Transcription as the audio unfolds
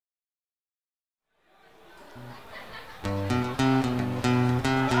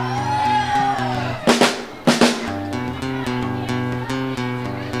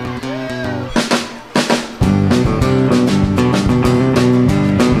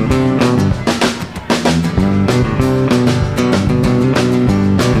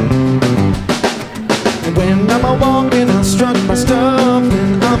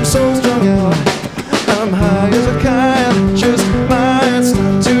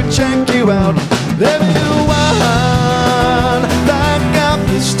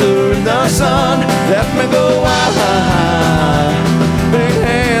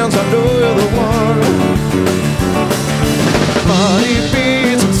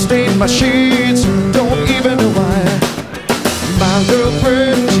my sheets, don't even know why. My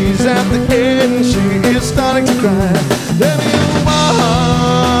girlfriend, she's at the end, she is starting to cry. Let me go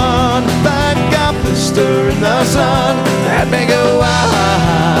on, like a blister in the sun. Let me go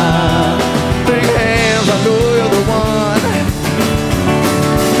on, big hands, I know you're the one.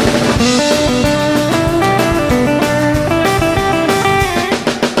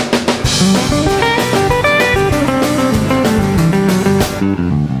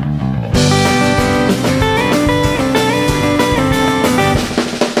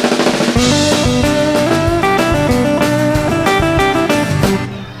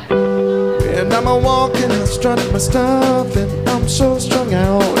 I'm a walking, I strut my stuff, and I'm so strung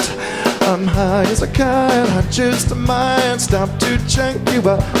out. I'm high as a kite, I just might stop to check you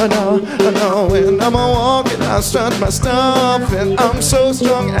out. I know, when I'm a walking, I strut my stuff, and I'm so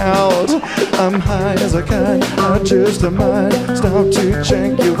strung out. I'm high as a kite, I just might stop to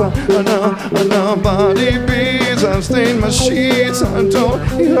check you out. I know, body beats, I've stained my sheets, I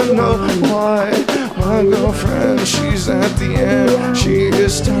don't even know why. My girlfriend, she's at the end, she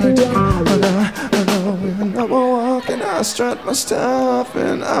is starting to I know, when I'm walking, I strut my stuff,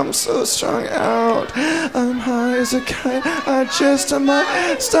 and I'm so strung out. I'm high as a kite, I just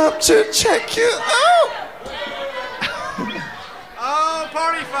might stop to check you out. Oh,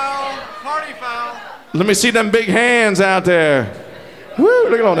 party foul, party foul. Let me see them big hands out there. Woo,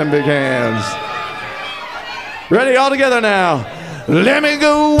 look at all them big hands. Ready, all together now. Let me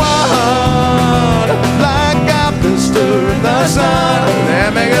go on, like a blister in the sun.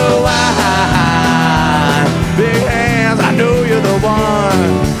 Let me go on.